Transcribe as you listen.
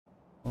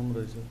कम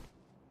रहेछ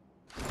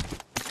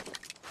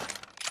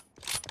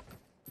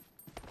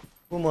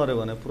को मर्यो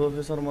भने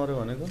प्रोफेसर मर्यो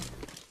भनेको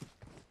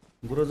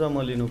गुरोजा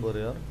म लिनु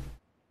पर्यो यार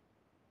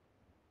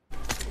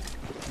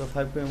ल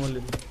 5 को एमो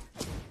लि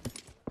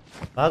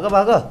भाग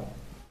भाग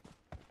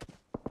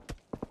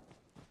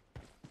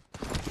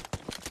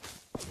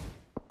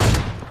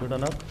एउटा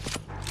नक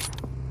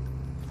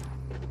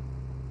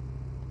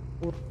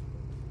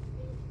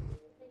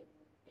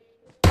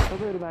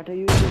तपाईहरुबाट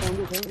युज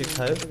राम्रो छ एक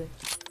खायो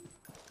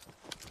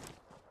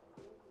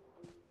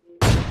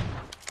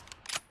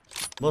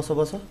बस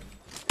बस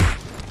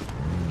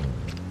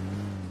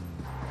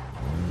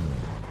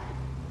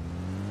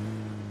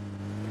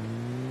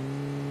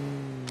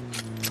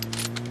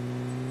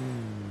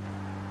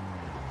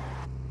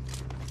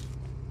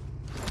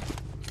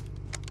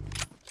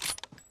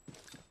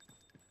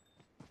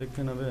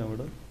देख्दैन बे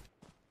यहाँबाट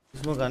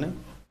स्मोक हान्यो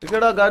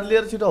एकटा गाडी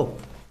लिएर छिटो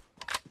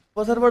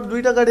पछाडिबाट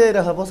दुईटा गाडी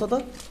आइराख बस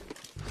त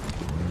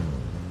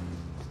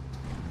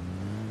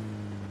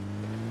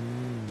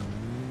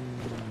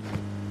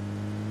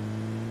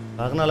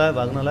भाग्न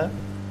लायो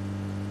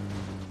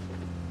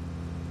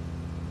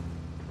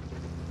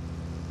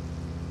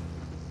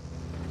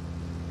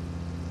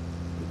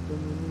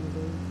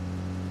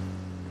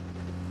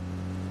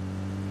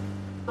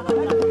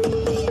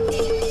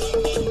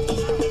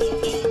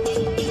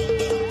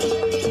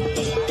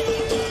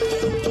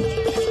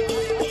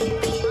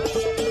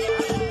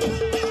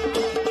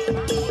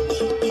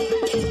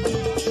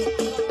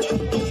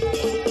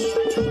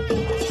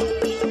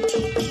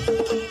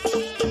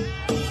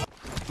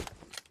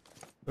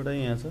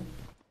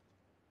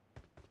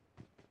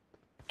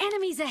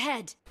Enemies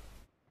ahead.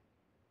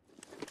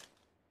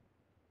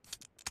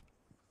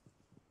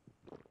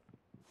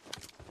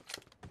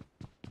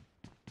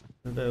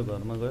 एउटा यो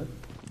घरमा गयो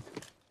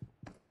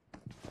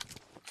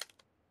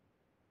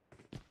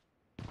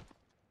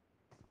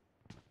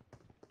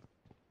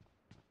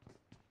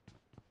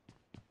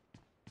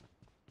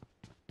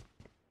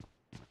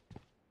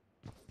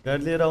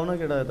गाडी लिएर आउन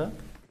केटा यता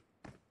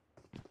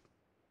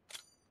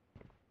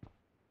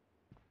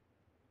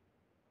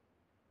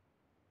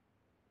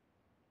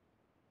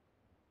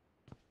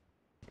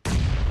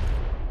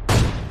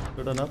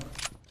एउटा नक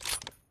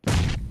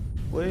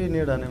ओइ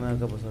नेड हाने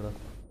माका पछाडा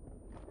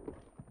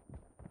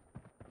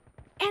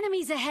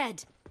Enemies ahead.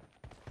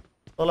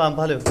 तल हाम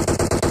फाल्यो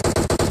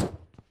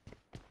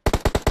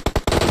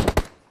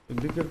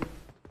विकेट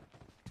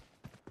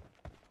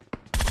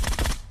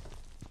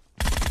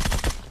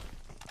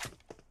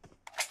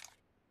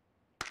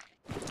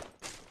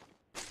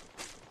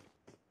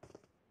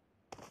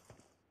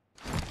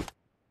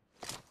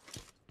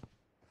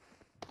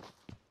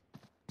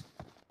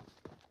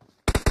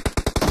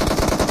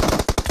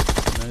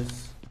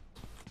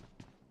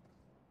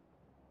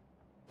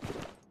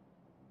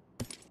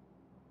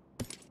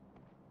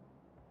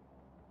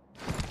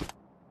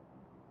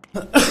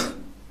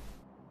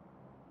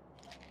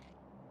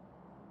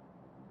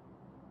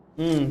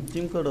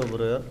टीम कोड हो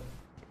ब्रो यार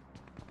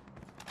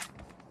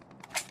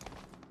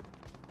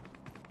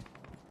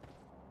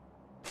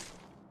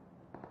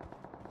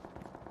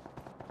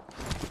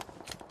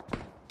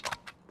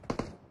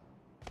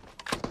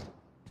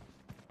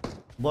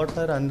बट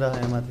फायर हानिरहेको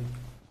यहाँ माथि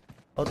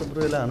अब त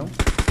ब्रो यसलाई हानौँ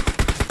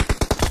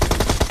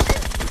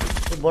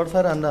बट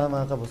फायर हानिरहेको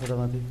माका बसेर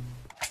माथि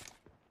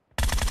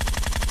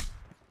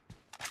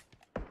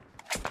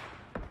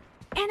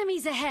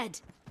Enemies ahead.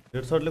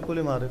 हेडसटले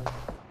कसले मार्यो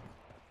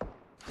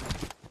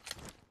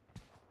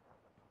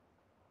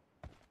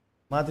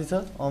माथि छ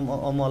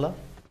अमला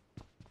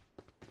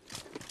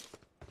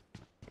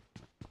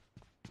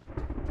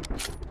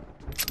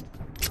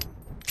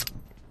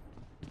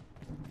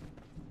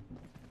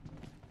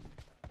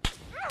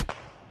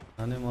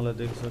हाने मलाई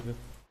देखिसक्यो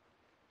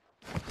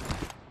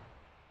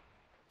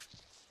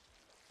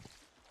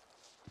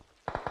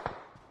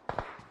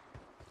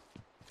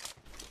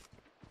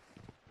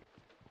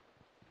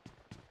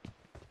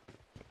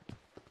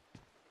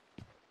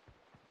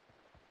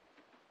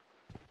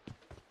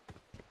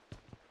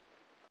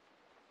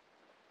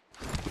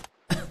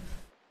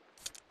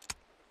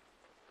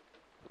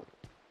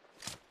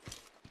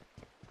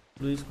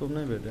स्कोप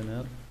नहीं भेटेन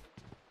यार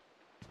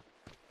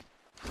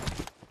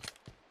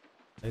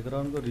एक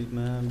राउंड को रीच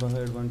में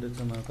बाहर एडवांटेज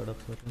से मैं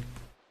कड़क कर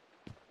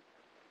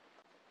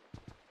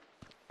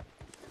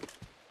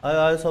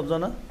आयो सब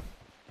जना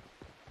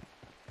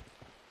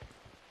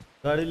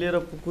गाड़ी लिएर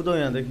कुदो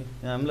यहाँ देखि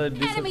यहाँ हामीलाई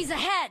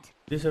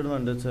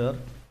डिसएडवान्टेज छ यार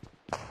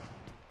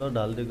तो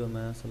ढाल दिएको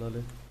मैं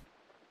सलाले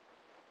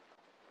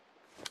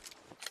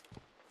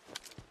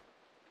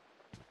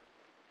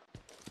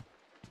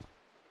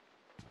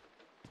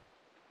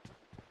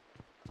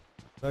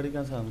गाडी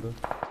कहाँ छ हाम्रो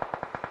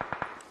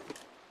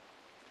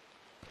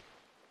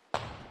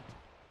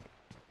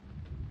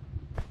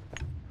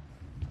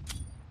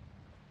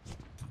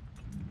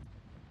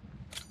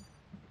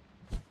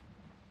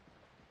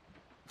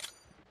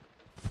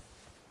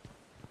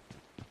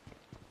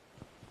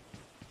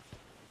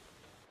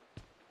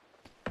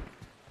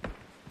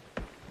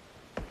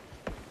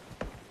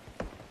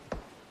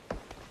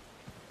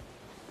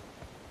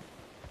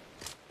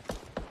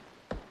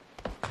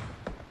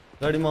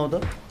गाडीमा आऊ त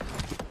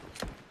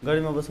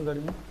गाडीमा बस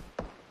गाडीमा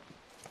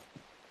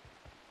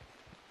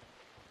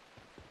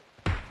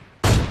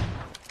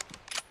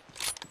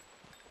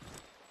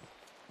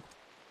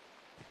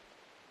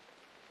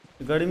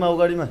गाडीमा आऊ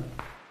गाडीमा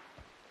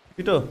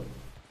छिटो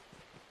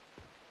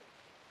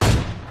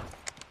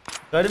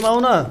गाडीमा आऊ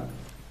न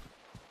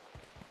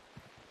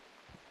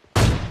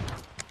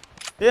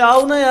ए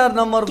आऊ न यार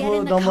नम्बर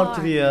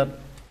 3 यार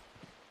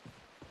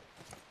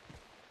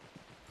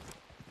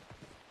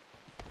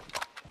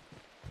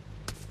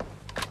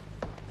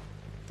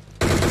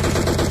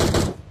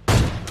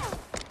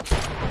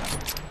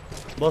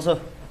बस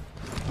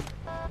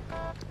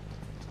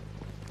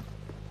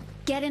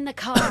Get in the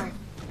car.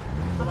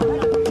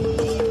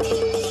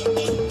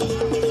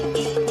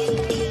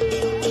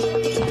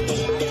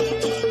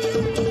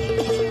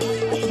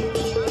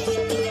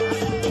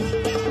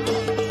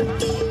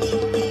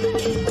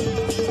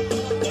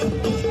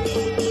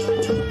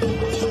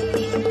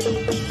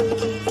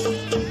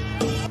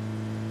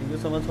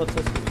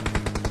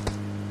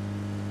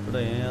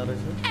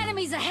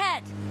 Enemies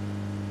ahead.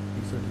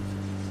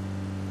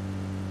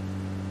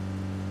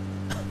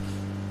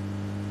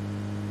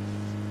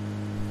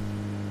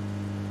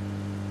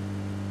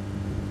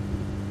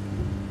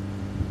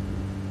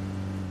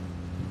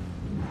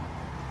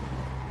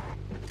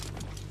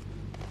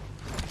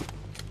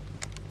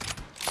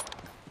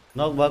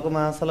 नक भएको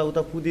माछालाई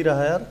उता कुदिरह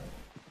यार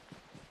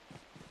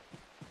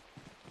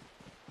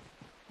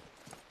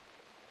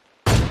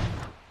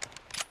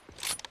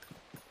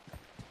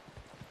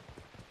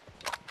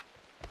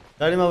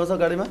गाडीमा बस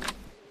गाडीमा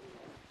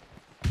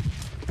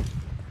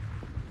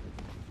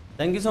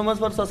thank you so much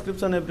for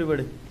subscription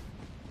everybody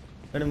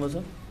गाडीमा बस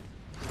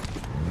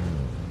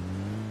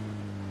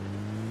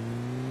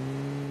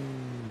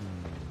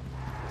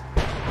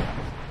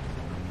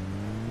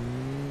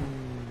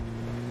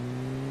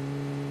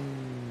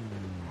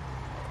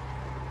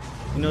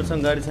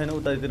यिनीहरुसँग गाडी छैन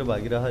उतातिर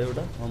भागिरह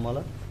एउटा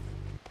मलाई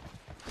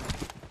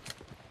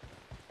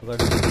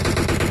गाडी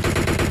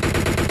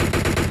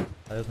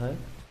आयो थायो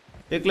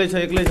एक्लै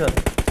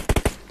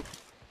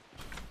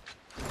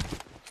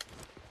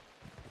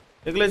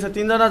छ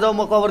तीनजना जाऊ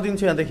म कभर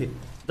दिन्छु यहाँदेखि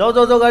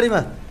जाऊ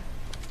गाडीमा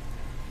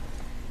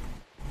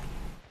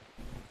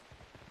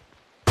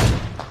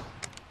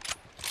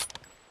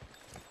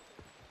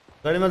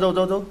जाऊ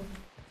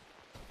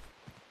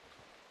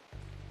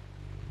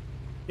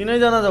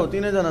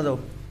तीनैजना जाऊ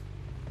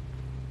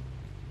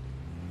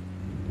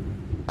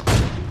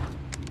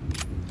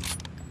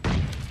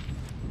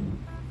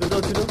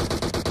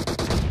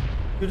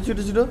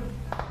छिटो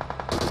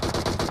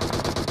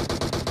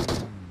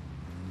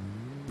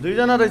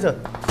दुईजना रहेछ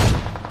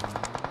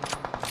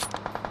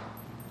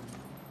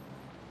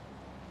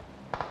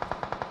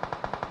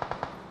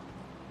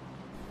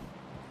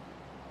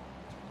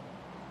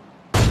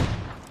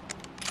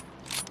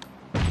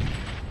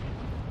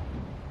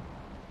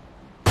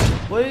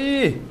ओइ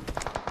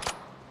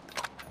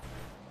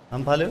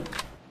हम फाल्यो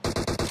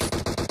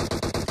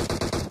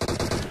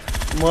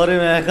मरे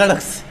मैं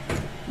कडक्स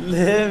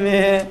ले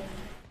मैं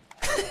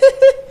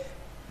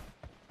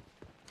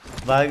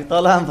भाग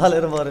तल आम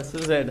फालेर मरे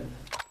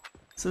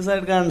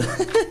सुसाइड काण्ड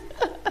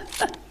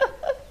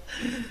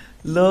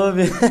लो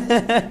बे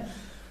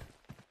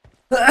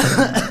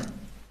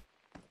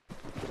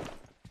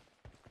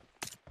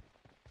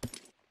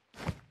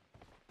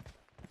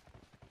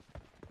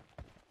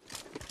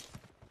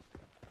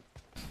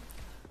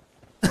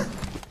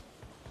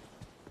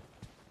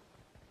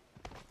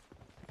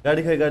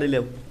गाडी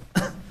ल्याऊ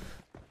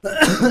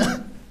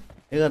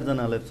 11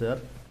 जना लेफ्ट छ यार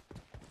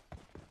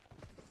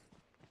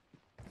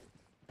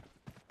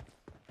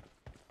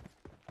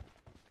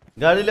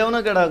गाडी ल्याउन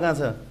केटा कहाँ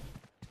छ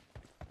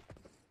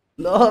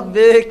ल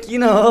बे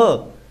किन हो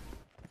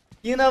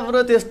किन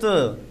ब्रो त्यस्तो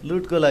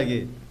लुटको लागि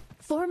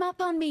Form up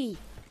on me.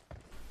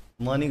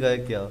 Money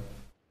गयो क्या हो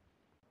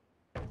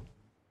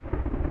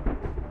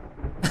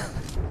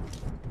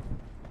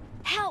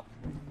Help.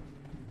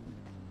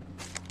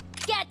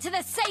 Get to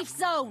the safe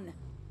zone.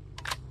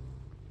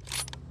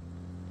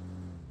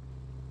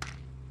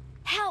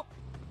 Help.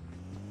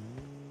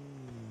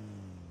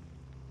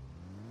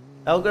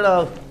 आऊ केटा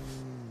आऊ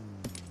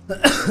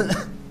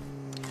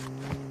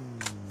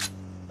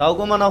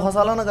टाउकोमा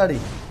नखसाला न गाडी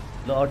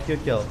ल अट्क्यो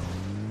क्या हो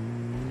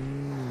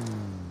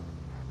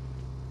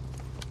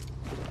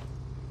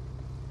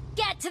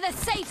Get to the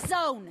safe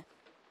zone.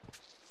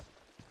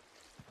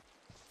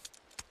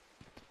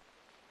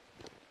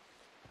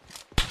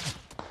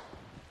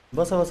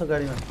 बस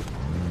गाडीमा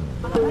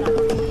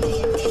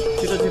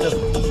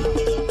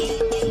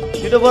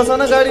छिटो बस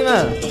न गाडीमा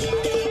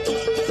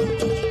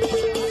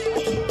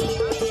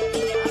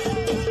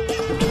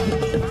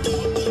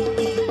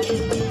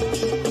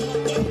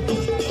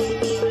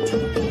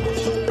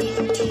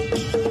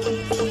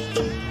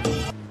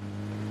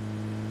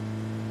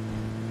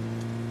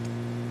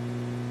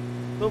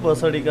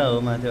बसडी का हो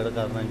माथिबाट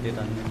कार 98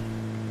 हान्ने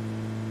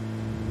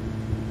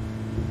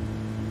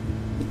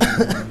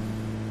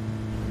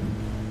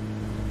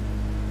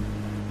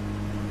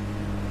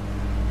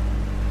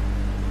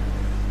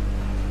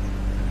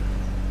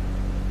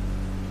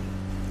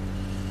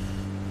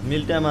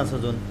मिल्ट्यामा छ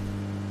जोन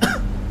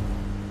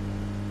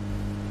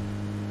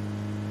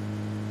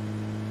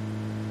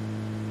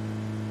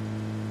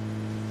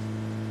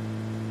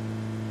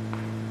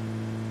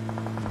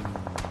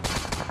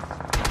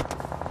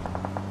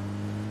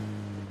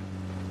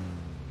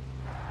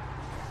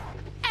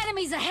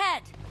Enemies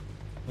ahead.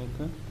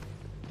 ओके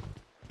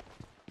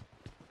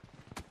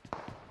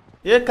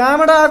ए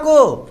कहाँबाट आएको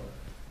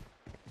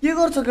के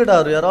गर्छ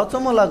केटाहरु यार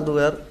अचम्म लाग्दो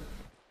यार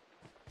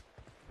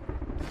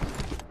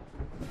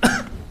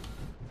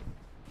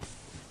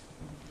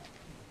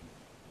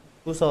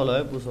पुसाउला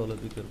है पुसाउला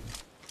बिकेर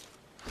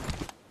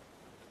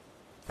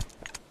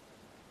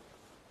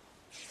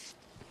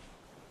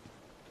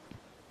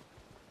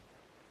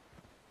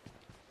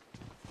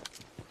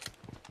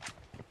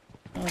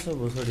आछा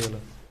भोसडी होला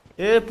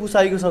ए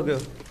पुसाइको सक्यो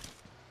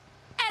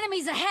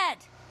Enemies ahead.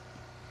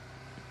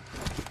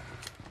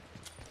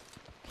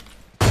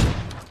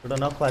 एउटा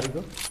नक पारीको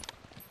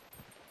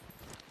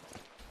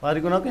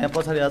नक यहाँ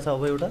पछाडि आछ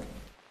अब एउटा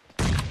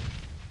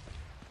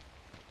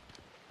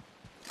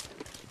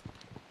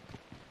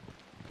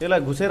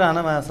त्यसलाई घुसेर हान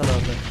माछा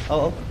लाग्छ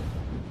अब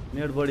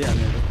नेट बढी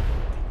हान्ने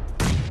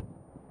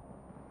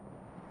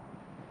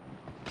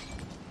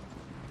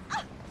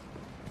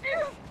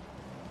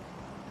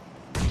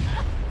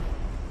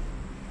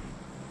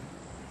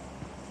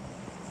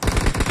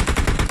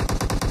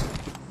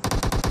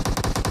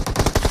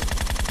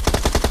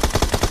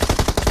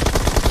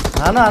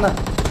हाना हाना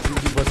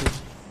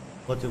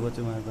बच्यो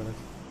माया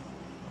कडक्स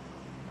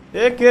ए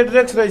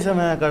केड्रेक्स रहेछ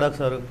माया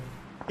कडक्सहरु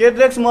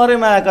केड्रेक्स मरे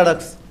माया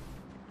कडक्स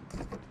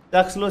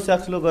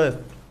स्याक्सलो गयो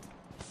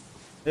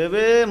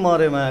एबे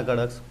मरे माया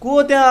कडक्स को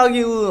त्यहाँ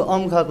अघि उ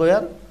अम्खाको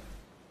यार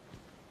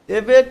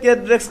एबे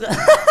केड्रेक्स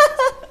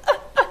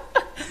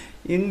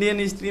इन्डियन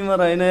स्ट्रिमर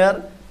हैन यार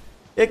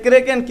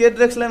एकरेकेन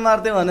केड्रेक्सलाई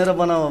मार्दै भनेर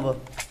बनाऊ अब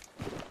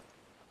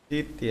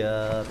टिट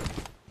यार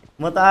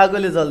म त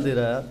आगोले जल्दिर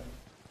यार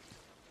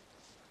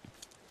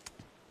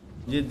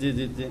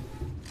जीत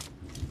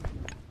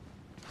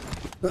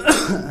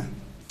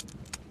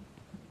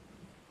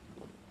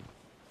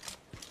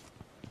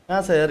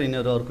कहाँ छ यार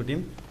यिनीहरू अर्को टिम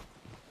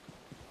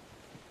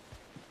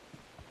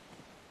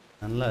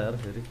हान्ला यार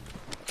फेरि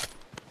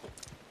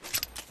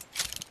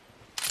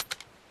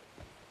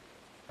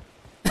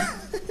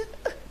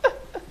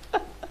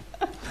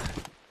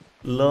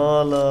ल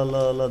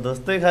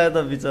धोस्tai खायो त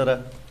बिचरा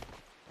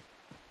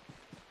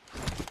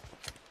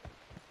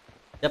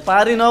यहाँ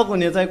पारी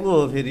नहुने चाहिँ को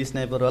हो फेरि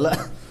स्नाइपर होला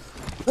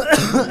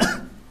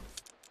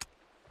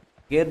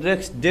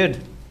केड्रेक्स डेड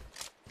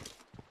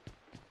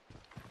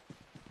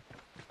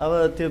अब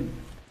त्यो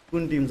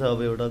कुन टिम छ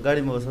अब एउटा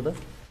गाडीमा बस त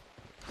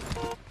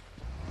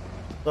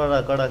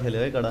कडा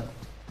खेल्यो है कडा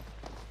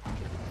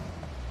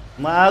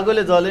म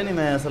आगोले जल्यो नि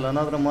माया जस्तो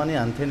नत्र म नि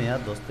हान्थेँ नि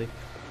यार धोस्tai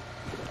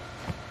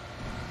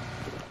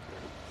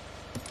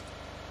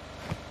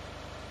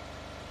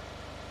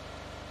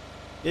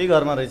यही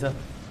घरमा रहेछ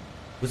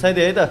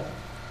घुसाइदिए है त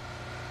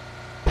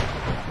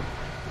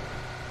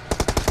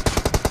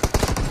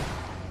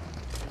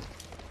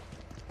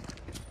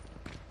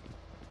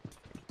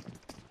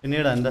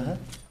नेड हान्दा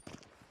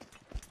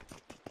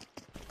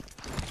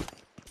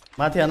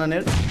माथि हान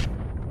नेड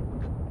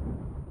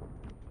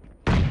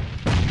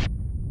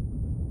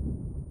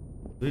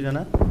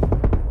दुईजना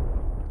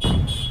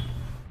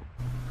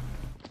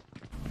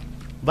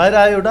बाहिर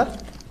आयो एउटा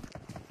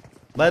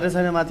बाहिर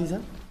छैन माथि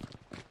छ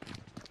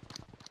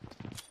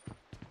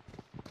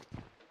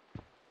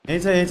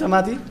यही छ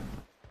माथि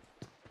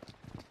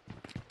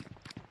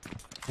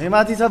यही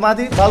माथि छ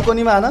माथि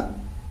बाल्कोनीमा हान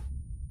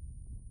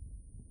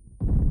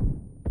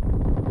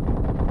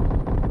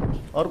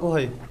अर्को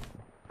है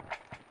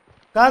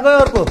कहाँ गयो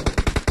अर्को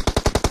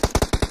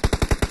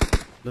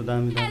ल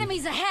दामी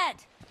Enemies ahead.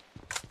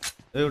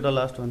 एउटा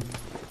लास्ट वान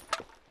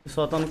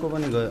सतनको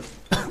पनि गयो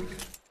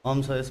अम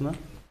छ यसमा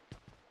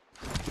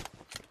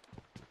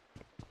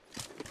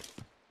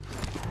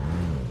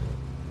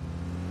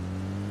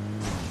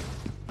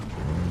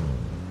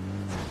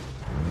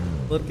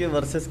के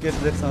वर्सेस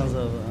केड्रेक्स आउँछ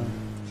अब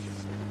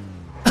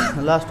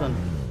लास्ट वान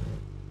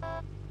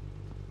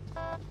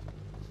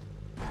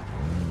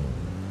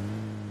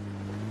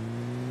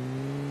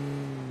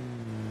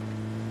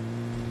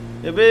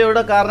एबे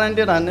एउटा कार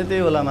 98 हान्ने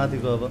त्यही होला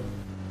माथिको अब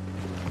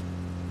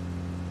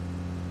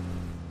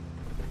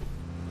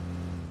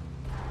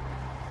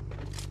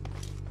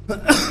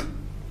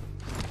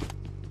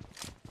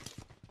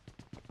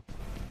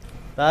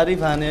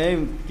तारिफ हाने है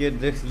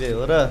केड्रेक्सले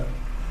हो र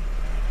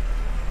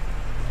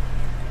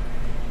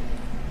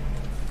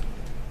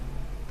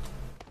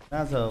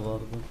कहाँ छ अब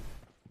अर्को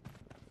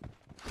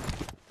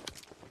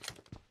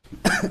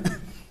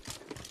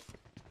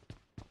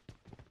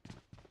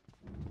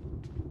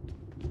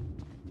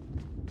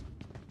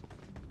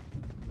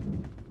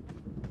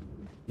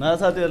नयाँ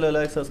साथीहरूलाई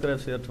लाइक सब्सक्राइब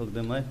सेयर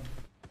ठोक्दैम है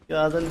त्यो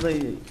आजले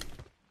चाहिँ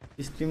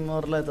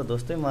स्ट्रिमरलाई त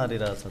धोस्tai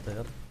मारिरहेछ त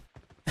यार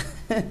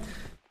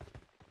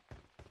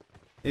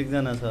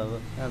एकजना छ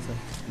अब कहाँ छ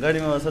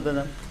गाडीमा बस त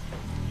जा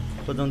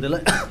खोजौँ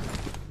त्यसलाई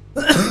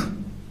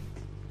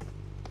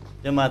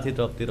त्यो माथि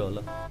टपतिर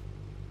होला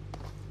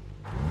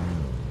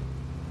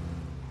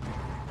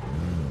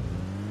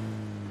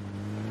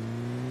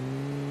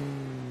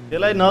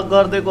त्यसलाई नक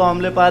गरिदिएको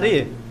अमले पारी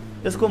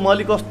यसको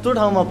मली कस्तो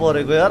ठाउँमा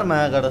परेको यार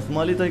मायागाडस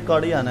मली त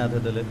कडी हानेको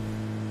थियो त्यसले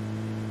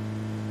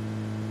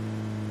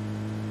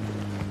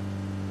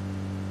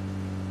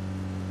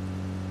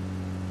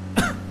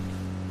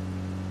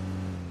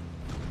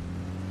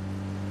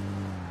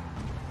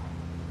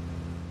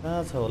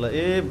कहाँ छ होला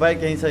ए बाइक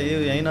यहीँ छ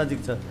यहीँ नजिक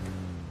छ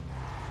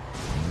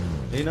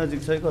यहीँ नजिक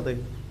छ है कतै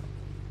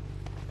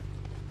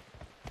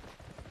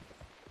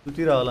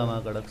सुतिर होला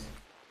मायागाडस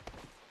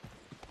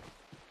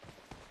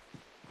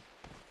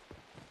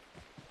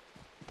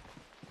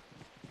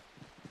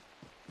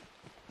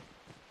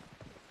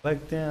बाइक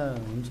त्यहाँ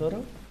हुन्छ र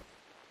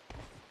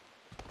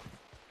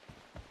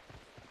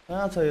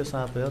कहाँ छ यो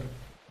साँप यार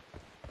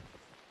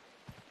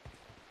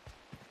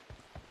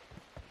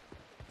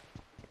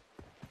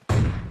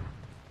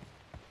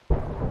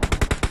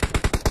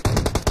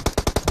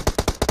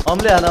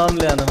अम्ले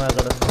हान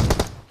मायाबाट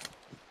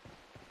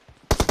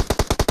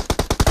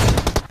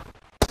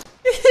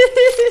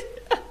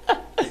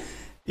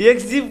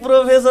एक्सजी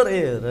प्रोफेसर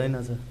ए रहेन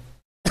छ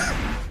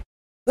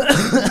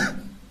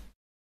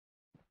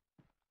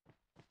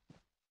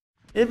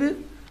एबी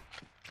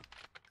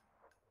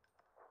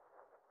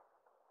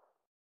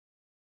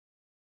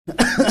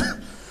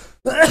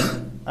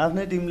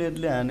आफ्नै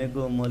टिमले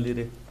हानेको मली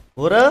रे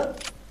हो र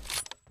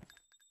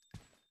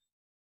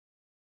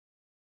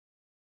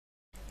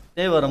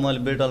त्यही भएर मैले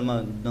बेटलमा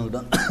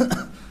नौडन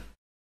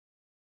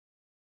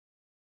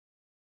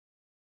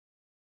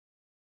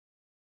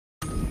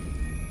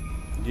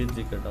जित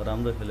जिकेट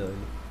राम्रो खेल्यो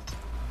अहिले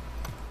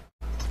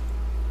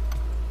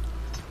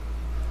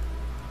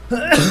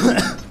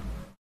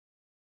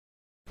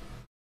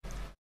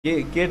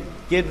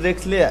के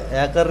ड्रेक्सले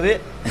ह्याकर रे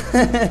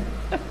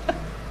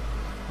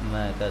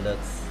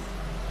मायाकाडक्स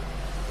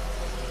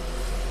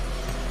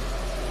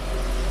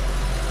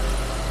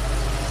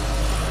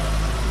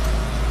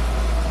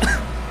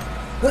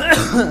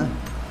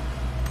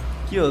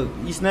के हो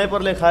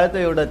स्नाइपरले खायो त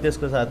एउटा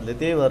त्यसको साथले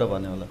त्यही भएर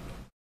भन्यो होला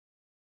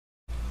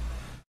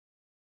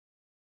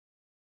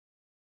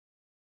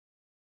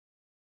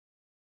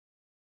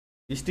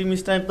स्टिम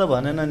स्नाइप त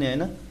भनेन नि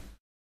हैन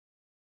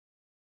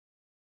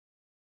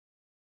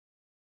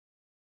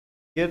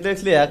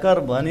केडेक्सले ह्याकर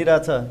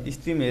भनिरहेछ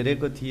स्ट्रिम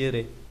हेरेको थिए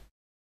रे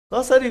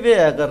कसरी बे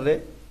ह्याकर रे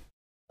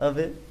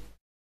अबे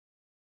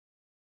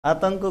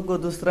आतंकको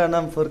दूसरा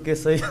नाम फोर्के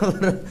सही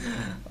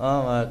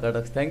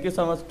मायाकाडक्स थ्याङ्क यू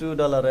सो मच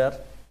 $2 यार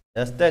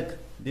ह्यासट्याग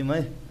दिम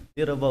है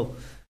तेरो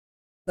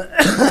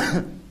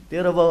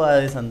बाउ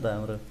आएछ नि त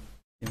हाम्रो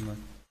टिममा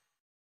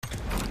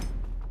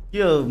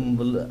के हो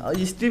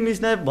स्ट्रिम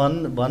स्नाइप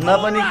भन्दा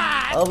पनि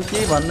अब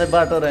केही भन्ने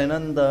बाटो रहेन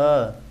नि त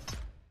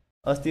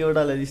अस्ति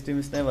एउटाले स्ट्रिम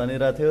स्नाइप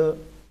भनिरहेको थियो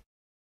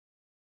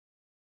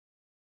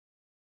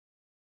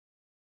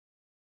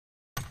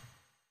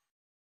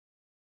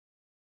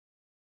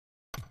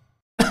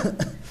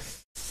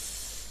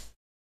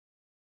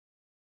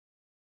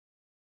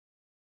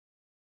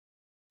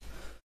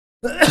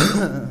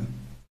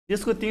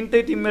त्यसको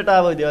तीनटै टिममेट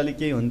आबदियो अलि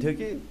केही हुन्थ्यो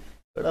कि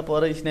एउटा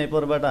पर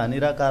स्नाइपरबाट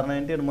हानिरा कार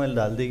 90 मैले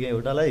ढाल्दिएँ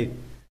एउटालाई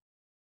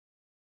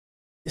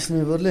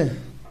स्नाइपरले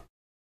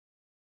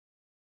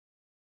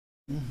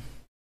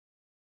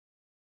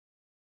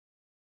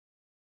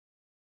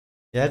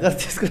ह्याकर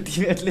त्यसको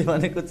टिममेटले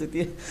भनेको छु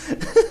त्यो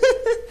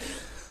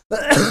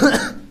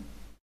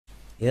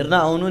हेर्न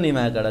आउनु नि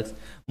मायाकाडक्स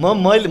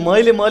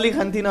मैले मली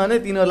खान्थिनँ भने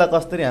तिनीहरूलाई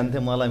कसरी हान्थे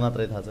मलाई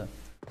मात्रै थाहा छ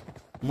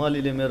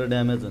मलीले मेरो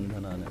ड्यामेज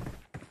हुन्थेन भने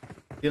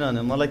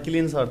किनभने मलाई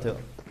क्लिन सर्थ्यो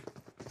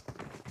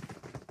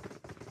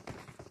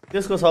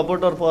त्यसको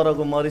सपोर्टर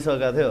परको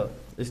मरिसकेको थियो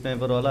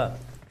स्नाइपरवाला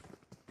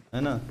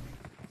हैन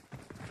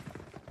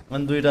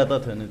अनि दुईटा त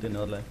थियो नि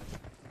तिनीहरूलाई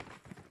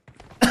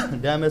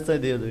ड्यामेज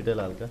चाहिँ दियो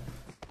दुईटैलाई हल्का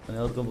अनि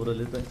अर्को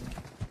बुढोले चाहिँ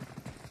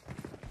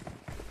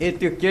ए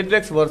त्यो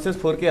केड्रेक्स भर्सेस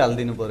 4K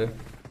हालिदिनु पर्यो